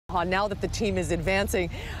Now that the team is advancing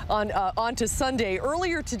on to Sunday,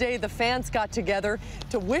 earlier today the fans got together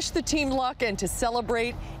to wish the team luck and to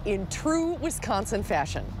celebrate in true Wisconsin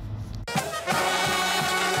fashion.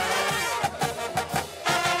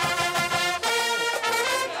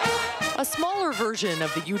 A smaller version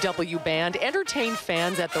of the UW Band entertained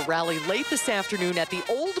fans at the rally late this afternoon at the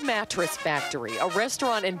Old Mattress Factory, a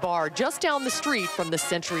restaurant and bar just down the street from the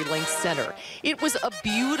CenturyLink Center. It was a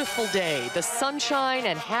beautiful day. The sunshine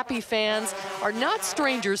and happy fans are not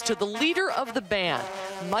strangers to the leader of the band,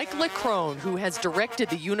 Mike Leckrone, who has directed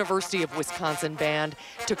the University of Wisconsin Band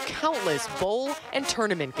to countless bowl and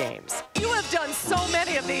tournament games. You have done so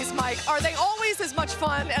many of these, Mike. Are they always as much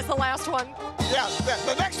fun as the last one? Yeah,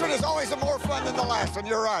 the next one is always more fun than the last one.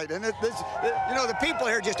 You're right. And you know, the people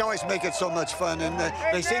here just always make it so much fun, and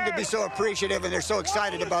they seem to be so appreciative, and they're so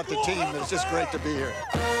excited about the team. It's just great to be here.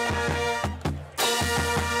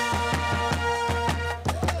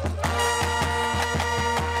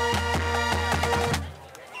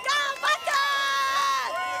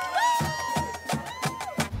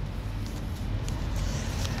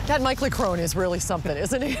 That Mike Leckrone is really something,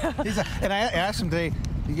 isn't he? And I asked him today,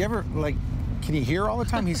 do you ever, like, can you hear all the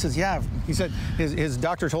time? He says, yeah. He said his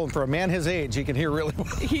doctor told him for a man his age, he can hear really well.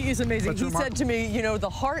 He is amazing. He said to me, you know, the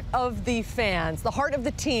heart of the fans, the heart of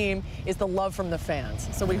the team is the love from the fans.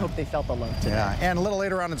 So we hope they felt the love today. Yeah, and a little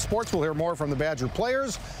later on in sports, we'll hear more from the Badger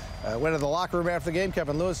players. Went to the locker room after the game,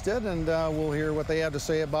 Kevin Lewis did, and we'll hear what they have to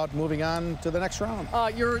say about moving on to the next round.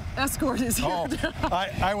 Your escort is here. Oh,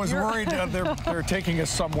 I was worried they're taking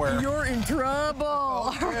us somewhere. You're in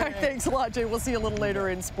trouble. Okay. All right, thanks a lot, Jay. We'll see you a little later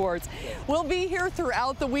in sports. We'll be here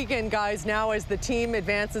throughout the weekend, guys, now as the team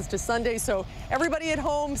advances to Sunday. So everybody at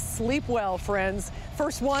home, sleep well, friends.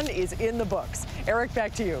 First one is in the books. Eric,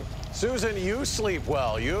 back to you. Susan, you sleep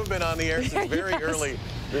well. You have been on the air since very early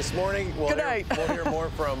this morning. Good night. We'll hear more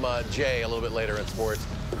from Jay a little bit later in sports.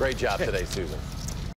 Great job today, Susan.